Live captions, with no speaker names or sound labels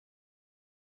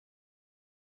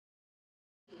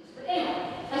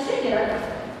there.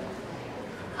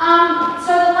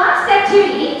 So the last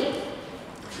activity,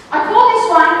 I call this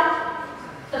one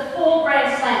the 4 grand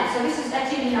slams. So this is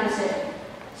activity number 7.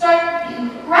 So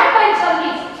great way to tell the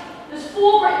kids. There's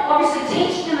 4, obviously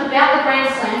teaching them about the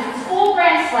grand slams. There's 4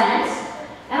 grand slams.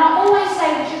 And I always say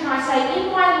to children, I say,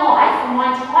 in my life, in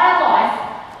my entire life,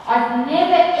 I've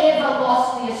never ever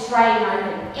lost the Australian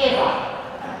Open. Ever.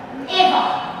 Ever.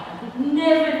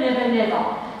 Never, never, never.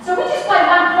 So we just play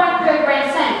 1 point per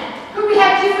grand slam. Could we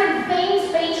have different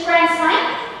themes for each grand slam?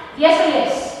 Yes or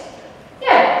yes?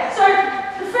 Yeah. So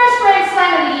the first grand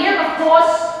slam of the year, of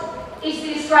course, is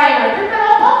the Australian Open. But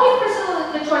I'll give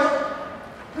Priscilla the choice.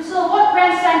 Priscilla, what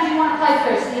grand slam do you want to play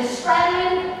first? The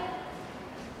Australian?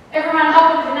 Everyone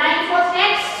help with the names. What's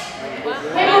next?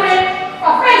 Wimbledon.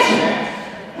 Oh, French.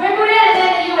 Wimbledon and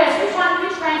then the US.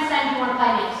 Which grand slam do you want to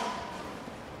play next?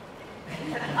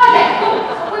 Okay, cool.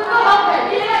 We'll help her.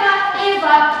 You never,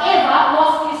 ever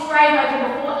lost the Australian Open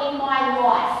before in my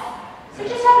life. So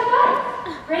just have a go.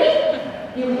 Ready?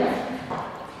 Here we go.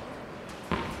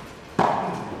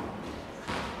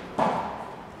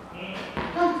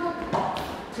 Go, go.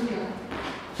 Good girl.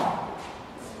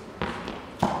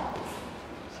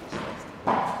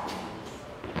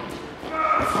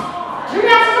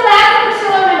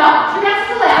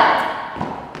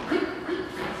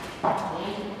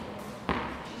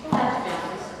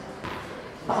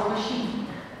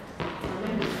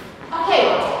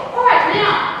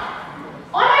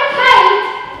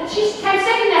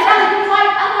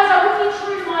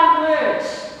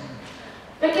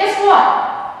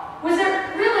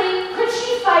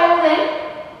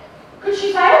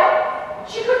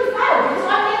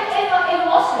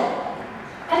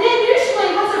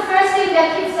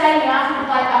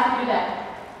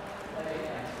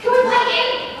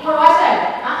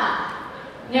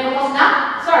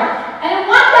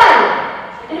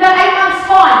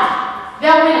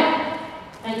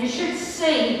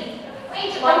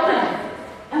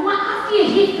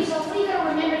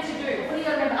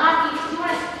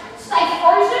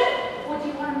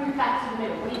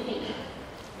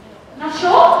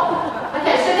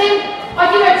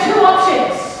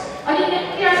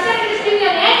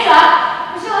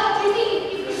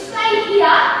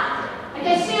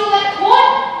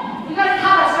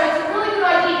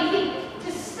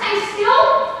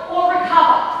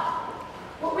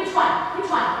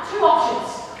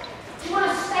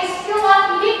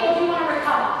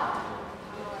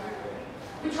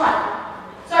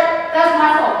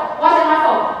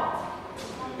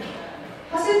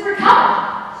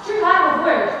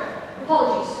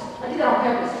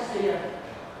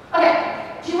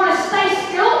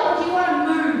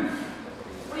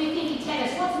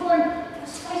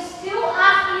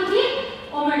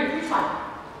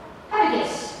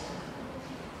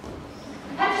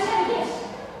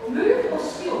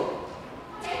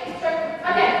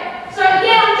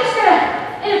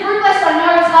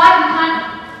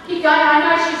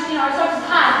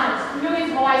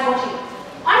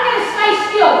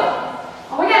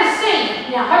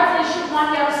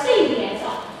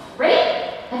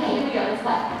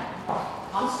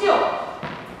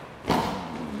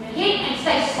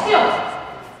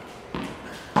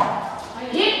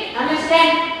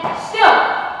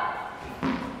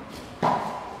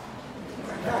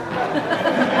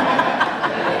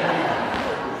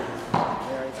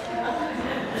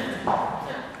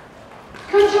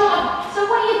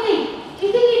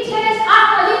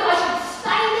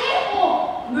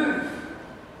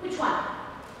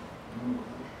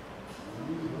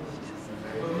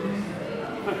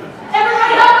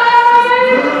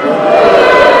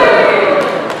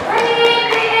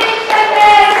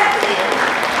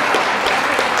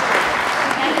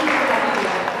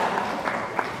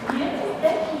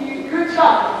 Good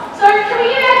job.